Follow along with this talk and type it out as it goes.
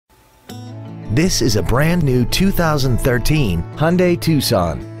This is a brand new 2013 Hyundai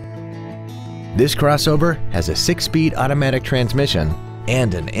Tucson. This crossover has a 6-speed automatic transmission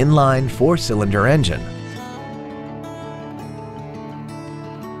and an inline 4-cylinder engine.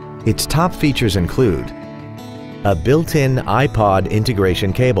 Its top features include a built-in iPod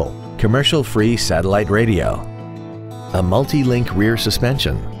integration cable, commercial-free satellite radio, a multi-link rear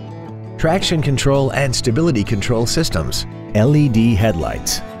suspension, traction control and stability control systems, LED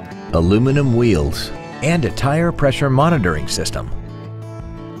headlights, aluminum wheels, and a tire pressure monitoring system.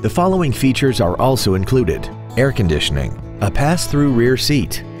 The following features are also included: air conditioning, a pass-through rear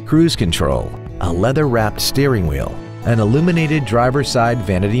seat, cruise control, a leather-wrapped steering wheel, an illuminated driver's side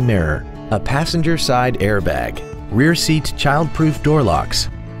vanity mirror, a passenger side airbag, rear seat child-proof door locks,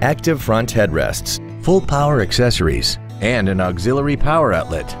 active front headrests, full power accessories, and an auxiliary power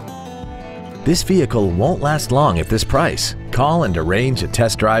outlet. This vehicle won't last long at this price. Call and arrange a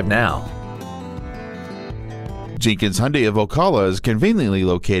test drive now. Jenkins Hyundai of Ocala is conveniently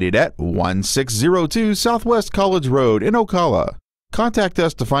located at 1602 Southwest College Road in Ocala. Contact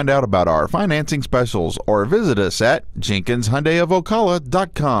us to find out about our financing specials or visit us at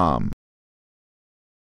jenkinshyundaiofocala.com.